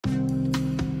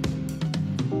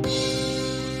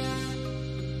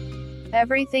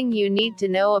Everything you need to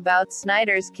know about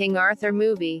Snyder's King Arthur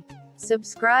movie.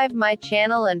 Subscribe my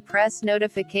channel and press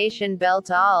notification bell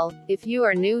to all, if you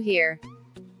are new here.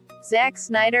 Zack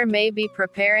Snyder may be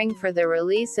preparing for the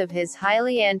release of his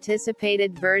highly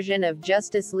anticipated version of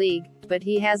Justice League, but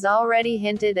he has already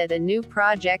hinted at a new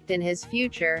project in his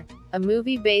future, a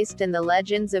movie based in the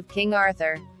legends of King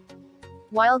Arthur.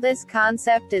 While this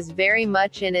concept is very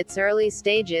much in its early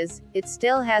stages, it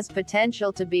still has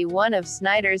potential to be one of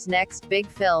Snyder's next big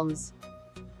films.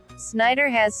 Snyder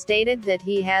has stated that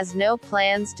he has no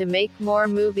plans to make more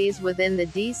movies within the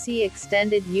DC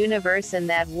Extended Universe and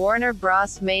that Warner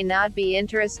Bros. May not be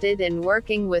interested in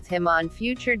working with him on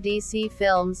future DC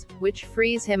films, which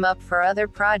frees him up for other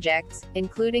projects,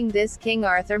 including this King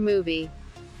Arthur movie.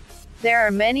 There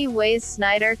are many ways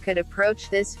Snyder could approach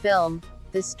this film.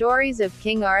 The stories of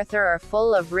King Arthur are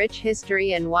full of rich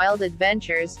history and wild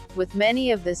adventures, with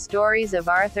many of the stories of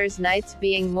Arthur's knights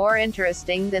being more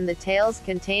interesting than the tales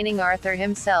containing Arthur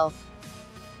himself.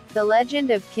 The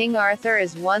legend of King Arthur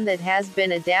is one that has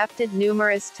been adapted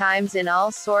numerous times in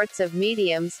all sorts of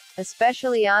mediums,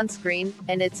 especially on-screen,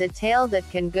 and it's a tale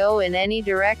that can go in any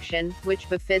direction, which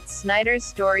befits Snyder's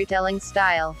storytelling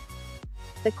style.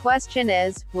 The question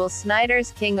is, will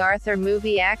Snyder's King Arthur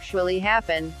movie actually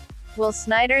happen? Will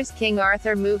Snyder's King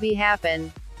Arthur movie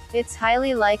happen? It's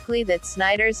highly likely that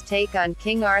Snyder's take on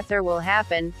King Arthur will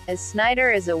happen, as Snyder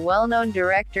is a well-known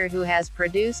director who has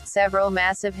produced several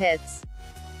massive hits.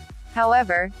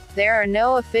 However, there are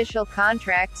no official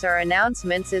contracts or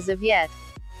announcements as of yet.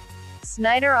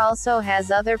 Snyder also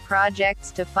has other projects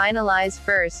to finalize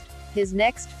first. His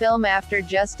next film after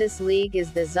Justice League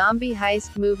is the zombie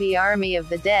heist movie Army of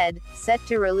the Dead, set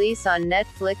to release on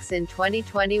Netflix in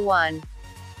 2021.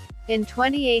 In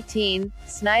 2018,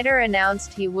 Snyder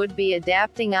announced he would be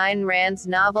adapting Ayn Rand's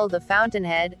novel The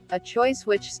Fountainhead, a choice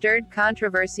which stirred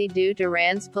controversy due to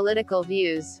Rand's political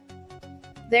views.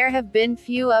 There have been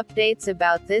few updates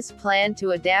about this plan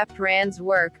to adapt Rand's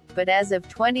work, but as of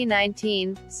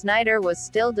 2019, Snyder was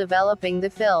still developing the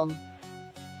film.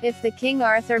 If the King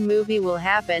Arthur movie will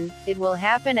happen, it will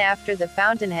happen after The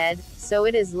Fountainhead, so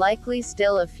it is likely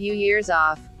still a few years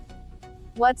off.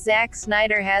 What Zack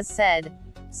Snyder has said.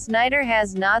 Snyder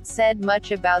has not said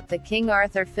much about the King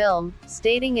Arthur film,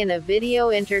 stating in a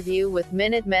video interview with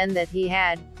Minutemen that he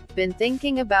had been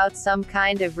thinking about some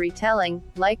kind of retelling,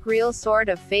 like real sort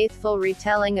of faithful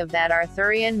retelling of that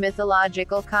Arthurian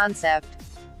mythological concept.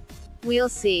 We'll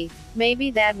see.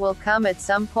 Maybe that will come at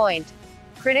some point.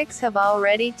 Critics have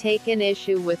already taken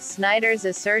issue with Snyder's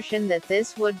assertion that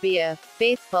this would be a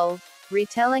faithful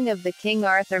retelling of the King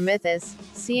Arthur mythos,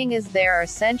 seeing as there are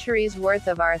centuries worth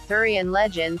of Arthurian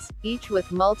legends, each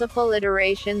with multiple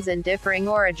iterations and differing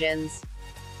origins.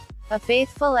 A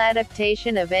faithful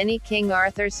adaptation of any King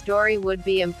Arthur story would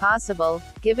be impossible,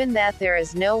 given that there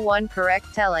is no one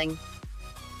correct telling.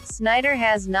 Snyder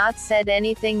has not said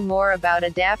anything more about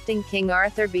adapting King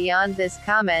Arthur beyond this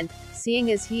comment,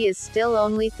 seeing as he is still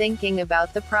only thinking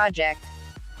about the project.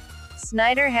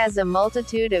 Snyder has a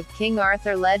multitude of King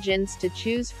Arthur legends to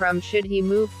choose from should he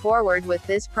move forward with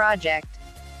this project.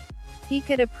 He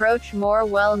could approach more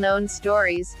well-known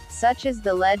stories, such as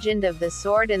the legend of the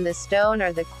Sword in the Stone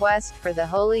or the quest for the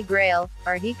Holy Grail,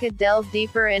 or he could delve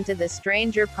deeper into the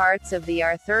stranger parts of the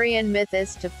Arthurian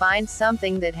mythos to find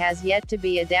something that has yet to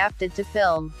be adapted to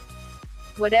film.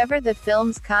 Whatever the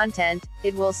film's content,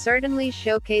 it will certainly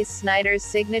showcase Snyder's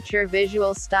signature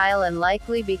visual style and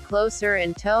likely be closer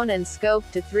in tone and scope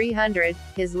to 300,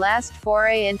 his last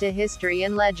foray into history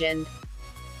and legend.